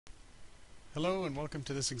Hello and welcome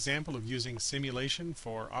to this example of using simulation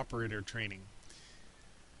for operator training.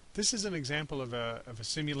 This is an example of a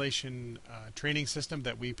simulation training system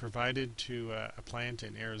that we provided to a plant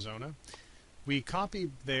in Arizona. We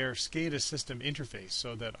copied their SCADA system interface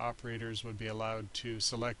so that operators would be allowed to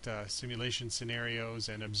select simulation scenarios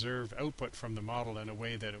and observe output from the model in a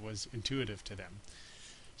way that it was intuitive to them.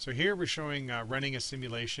 So here we're showing running a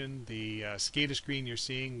simulation. The SCADA screen you're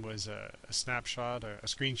seeing was a snapshot, a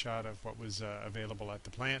screenshot of what was available at the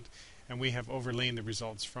plant, and we have overlain the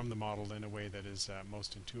results from the model in a way that is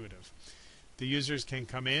most intuitive. The users can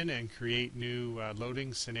come in and create new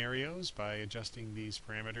loading scenarios by adjusting these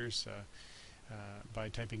parameters by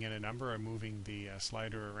typing in a number or moving the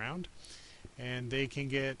slider around, and they can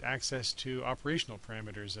get access to operational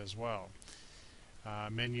parameters as well.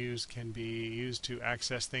 Menus can be used to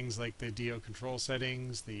access things like the DO control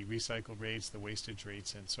settings, the recycle rates, the wastage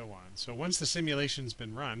rates, and so on. So once the simulation's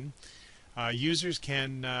been run, users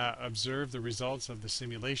can observe the results of the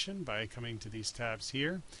simulation by coming to these tabs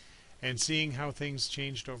here and seeing how things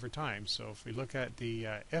changed over time. So if we look at the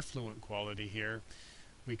effluent quality here,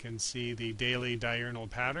 we can see the daily diurnal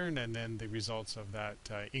pattern and then the results of that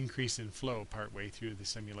increase in flow partway through the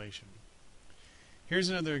simulation. Here's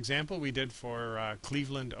another example we did for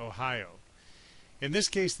Cleveland, Ohio. In this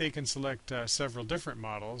case, they can select several different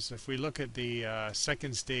models. If we look at the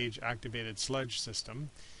second stage activated sludge system,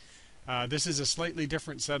 this is a slightly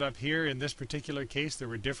different setup here. In this particular case, there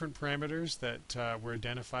were different parameters that were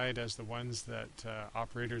identified as the ones that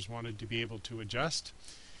operators wanted to be able to adjust.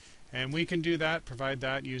 And we can do that, provide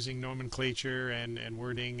that using nomenclature and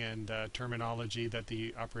wording and terminology that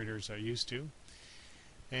the operators are used to.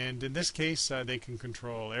 And in this case, they can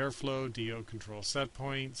control airflow, DO control set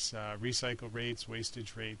points, recycle rates,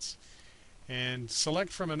 wastage rates, and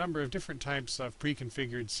select from a number of different types of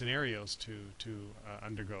pre-configured scenarios to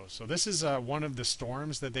undergo. So this is one of the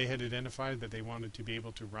storms that they had identified that they wanted to be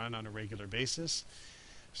able to run on a regular basis.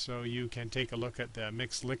 So you can take a look at the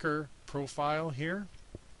mixed liquor profile here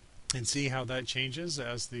and see how that changes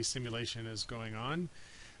as the simulation is going on.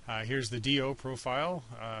 Here's the DO profile,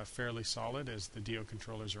 fairly solid as the DO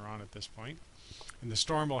controllers are on at this point. And the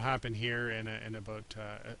storm will happen here in about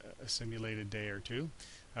a simulated day or two.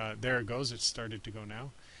 There it goes, it's started to go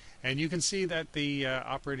now. And you can see that the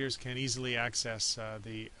operators can easily access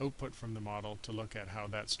the output from the model to look at how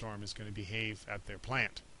that storm is going to behave at their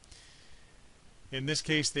plant. In this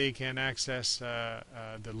case, they can access the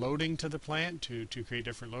loading to the plant to create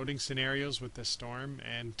different loading scenarios with this storm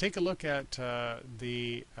and take a look at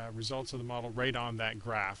the results of the model right on that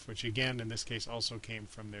graph, which again in this case also came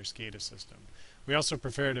from their SCADA system. We also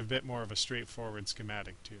prepared a bit more of a straightforward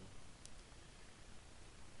schematic too.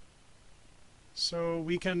 So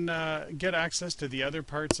we can get access to the other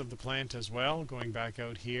parts of the plant as well, going back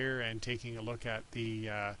out here and taking a look at the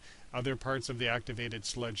other parts of the activated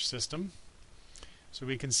sludge system. So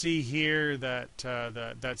we can see here that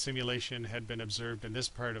that simulation had been observed in this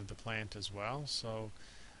part of the plant as well. So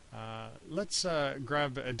let's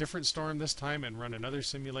grab a different storm this time and run another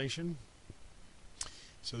simulation.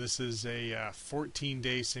 So this is a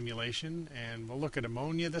 14-day simulation, and we'll look at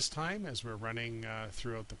ammonia this time as we're running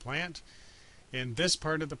throughout the plant. In this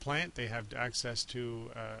part of the plant, they have access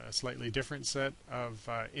to a slightly different set of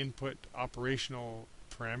input operational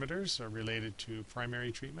parameters related to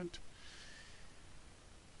primary treatment.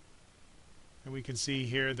 And we can see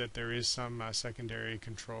here that there is some secondary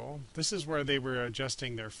control. This is where they were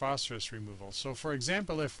adjusting their phosphorus removal. So for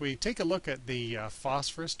example, if we take a look at the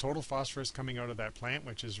phosphorus, total phosphorus coming out of that plant,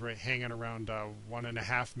 which is hanging around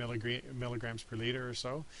 1.5 milligrams per liter or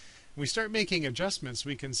so, we start making adjustments,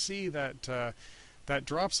 we can see that that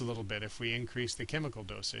drops a little bit if we increase the chemical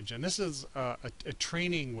dosage. And this is a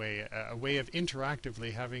training way, a way of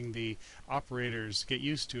interactively having the operators get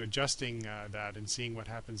used to adjusting that and seeing what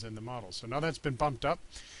happens in the model. So now that's been bumped up,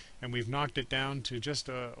 and we've knocked it down to just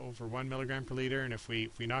over 1 milligram per liter. And if we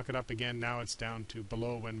knock it up again, now it's down to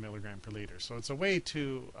below 1 milligram per liter. So it's a way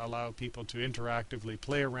to allow people to interactively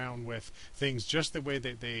play around with things just the way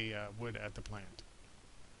that they would at the plant.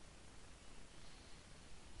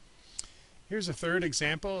 Here's a third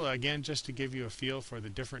example, again just to give you a feel for the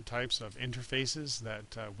different types of interfaces that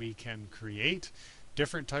we can create,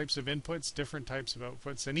 different types of inputs, different types of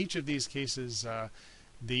outputs. In each of these cases,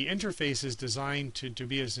 the interface is designed to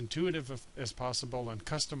be as intuitive as possible and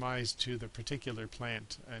customized to the particular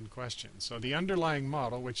plant in question. So the underlying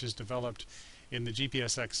model, which is developed in the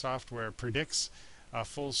GPSX software, predicts a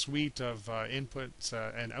full suite of inputs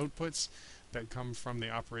and outputs that come from the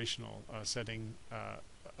operational settings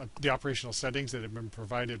that have been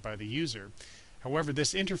provided by the user. However,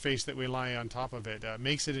 this interface that we lie on top of it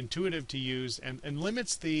makes it intuitive to use and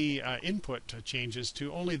limits the input changes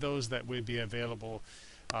to only those that would be available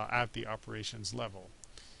at the operations level.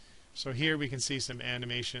 So here we can see some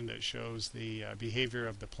animation that shows the behavior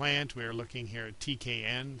of the plant. We are looking here at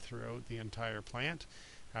TKN throughout the entire plant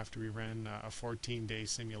after we ran a 14-day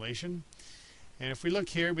simulation. And if we look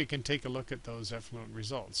here, we can take a look at those effluent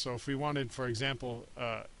results. So if we wanted, for example,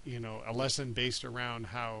 a lesson based around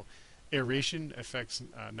how aeration affects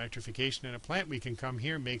nitrification in a plant, we can come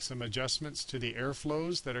here, make some adjustments to the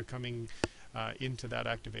airflows that are coming into that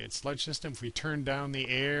activated sludge system. If we turn down the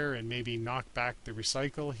air and maybe knock back the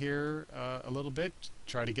recycle here a little bit,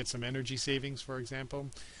 try to get some energy savings, for example,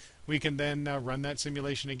 we can then run that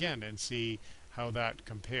simulation again and see how that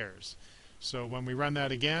compares. So when we run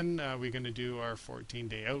that again, we're going to do our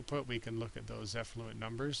 14-day output. We can look at those effluent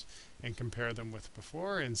numbers and compare them with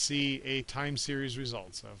before and see a time series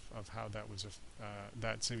results of how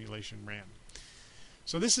that simulation ran.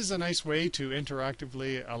 So this is a nice way to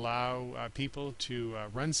interactively allow people to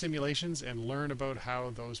run simulations and learn about how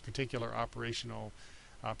those particular operational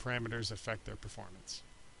parameters affect their performance.